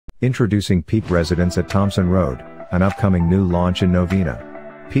Introducing Peak Residence at Thomson Road, an upcoming new launch in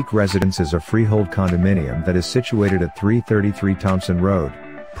Novena. Peak Residence is a freehold condominium that is situated at 333 Thomson Road,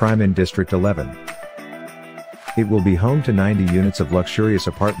 prime in District 11. It will be home to 90 units of luxurious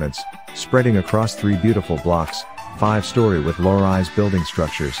apartments, spreading across 3 beautiful blocks, 5-story with low-rise building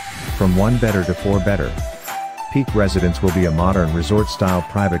structures, from 1-bedder to 4-bedder. Peak Residence will be a modern resort-style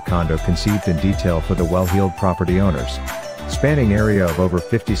private condo conceived in detail for the well-heeled property owners. Spanning area of over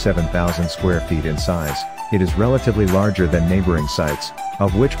 57,000 square feet in size, it is relatively larger than neighboring sites,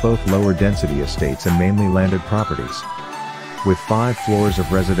 of which both lower density estates and mainly landed properties. With 5 floors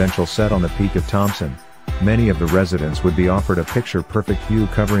of residential set on the peak of Thomson, many of the residents would be offered a picture-perfect view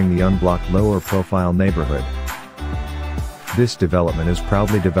covering the unblocked lower-profile neighborhood. This development is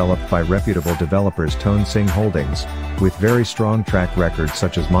proudly developed by reputable developers Thomson Holdings, with very strong track records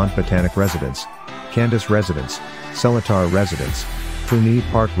such as Mont Botanic Residence, Candace Residence, Celatar Residence, Pune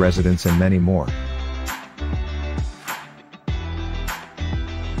Park Residence and many more.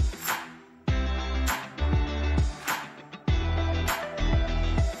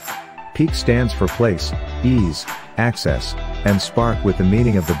 Peak stands for place, ease, access, and spark with the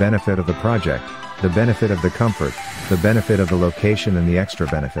meaning of the benefit of the project, the benefit of the comfort, the benefit of the location and the extra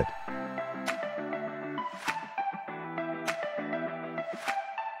benefit.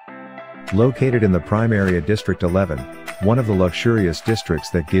 Located in the prime area District 11, one of the luxurious districts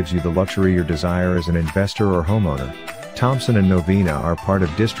that gives you the luxury you desire as an investor or homeowner, Thomson and Novena are part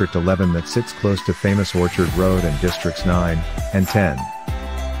of District 11 that sits close to famous Orchard Road and Districts 9 and 10.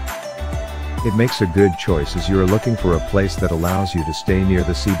 It makes a good choice as you are looking for a place that allows you to stay near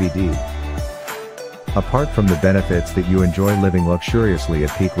the CBD. Apart from the benefits that you enjoy living luxuriously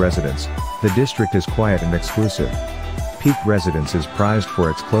at Peak Residence, the district is quiet and exclusive. Peak Residence is prized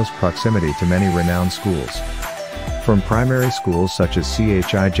for its close proximity to many renowned schools. From primary schools such as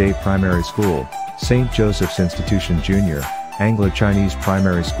CHIJ Primary School, St. Joseph's Institution Junior, Anglo-Chinese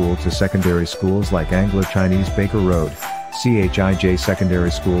Primary School to secondary schools like Anglo-Chinese Baker Road, CHIJ Secondary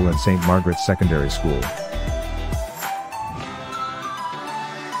School and St. Margaret's Secondary School.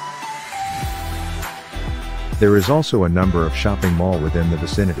 There is also a number of shopping malls within the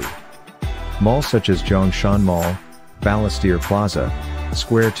vicinity. Malls such as Zhongshan Mall, Balestier Plaza,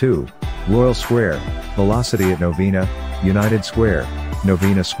 Square 2, Royal Square, Velocity at Novena, United Square,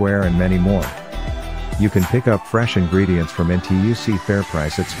 Novena Square and many more. You can pick up fresh ingredients from NTUC fair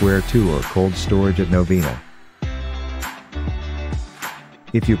price at Square 2 or cold storage at Novena.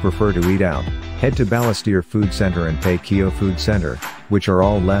 If you prefer to eat out, head to Balestier Food Center and Payoh Food Center, which are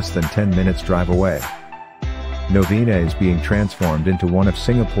all less than 10 minutes drive away. Novena is being transformed into one of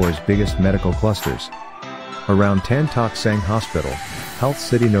Singapore's biggest medical clusters. Around Tan Tock Seng Hospital, Health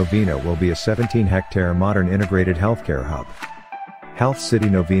City Novena will be a 17-hectare modern integrated healthcare hub. Health City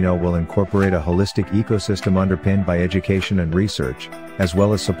Novena will incorporate a holistic ecosystem underpinned by education and research, as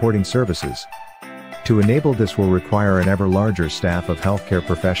well as supporting services. To enable this will require an ever larger staff of healthcare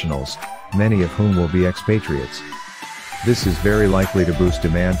professionals, many of whom will be expatriates. This is very likely to boost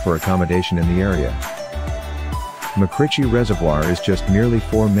demand for accommodation in the area. Makrichi Reservoir is just merely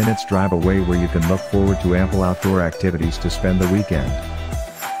 4 minutes drive away where you can look forward to ample outdoor activities to spend the weekend.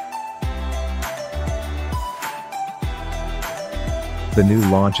 The new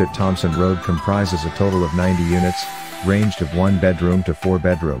launch at Thomson Road comprises a total of 90 units, ranged of 1-bedroom to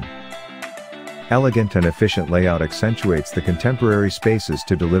 4-bedroom. Elegant and efficient layout accentuates the contemporary spaces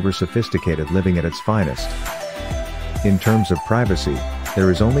to deliver sophisticated living at its finest. In terms of privacy,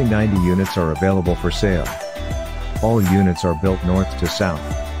 there is only 90 units are available for sale. All units are built north to south,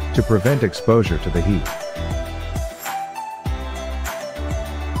 to prevent exposure to the heat.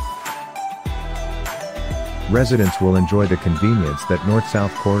 Residents will enjoy the convenience that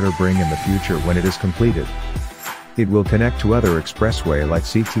North-South Corridor bring in the future when it is completed. It will connect to other expressway like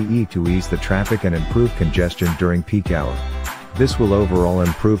CTE to ease the traffic and improve congestion during peak hour. This will overall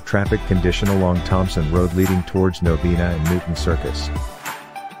improve traffic condition along Thomson Road leading towards Novena and Newton Circus.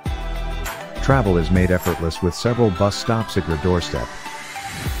 Travel is made effortless with several bus stops at your doorstep.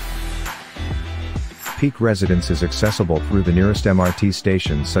 Peak Residence is accessible through the nearest MRT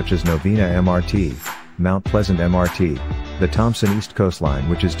stations such as Novena MRT, Mount Pleasant MRT, the Thomson East Coast Line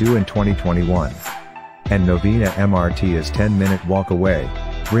which is due in 2021. And Novena MRT is 10-minute walk away,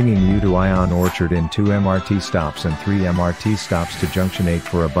 bringing you to Ion Orchard in 2 MRT stops and 3 MRT stops to Junction 8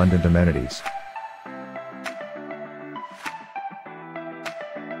 for abundant amenities.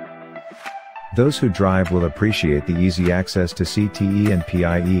 Those who drive will appreciate the easy access to CTE and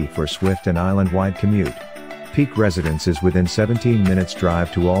PIE for swift and island-wide commute. Peak Residence is within 17 minutes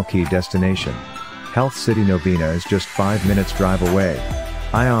drive to all key destination. Health City Novena is just 5 minutes drive away.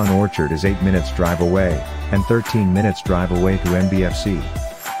 Ion Orchard is 8 minutes drive away, and 13 minutes drive away to NBFC.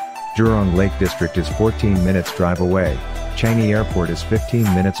 Jurong Lake District is 14 minutes drive away, Changi Airport is 15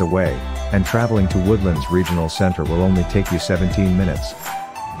 minutes away, and traveling to Woodlands Regional Center will only take you 17 minutes.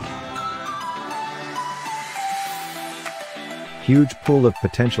 Huge pool of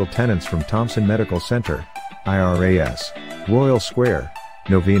potential tenants from Thomson Medical Center, IRAS, Royal Square,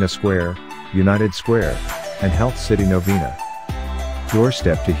 Novena Square, United Square, and Health City Novena.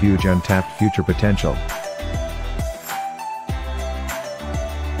 Doorstep to huge untapped future potential.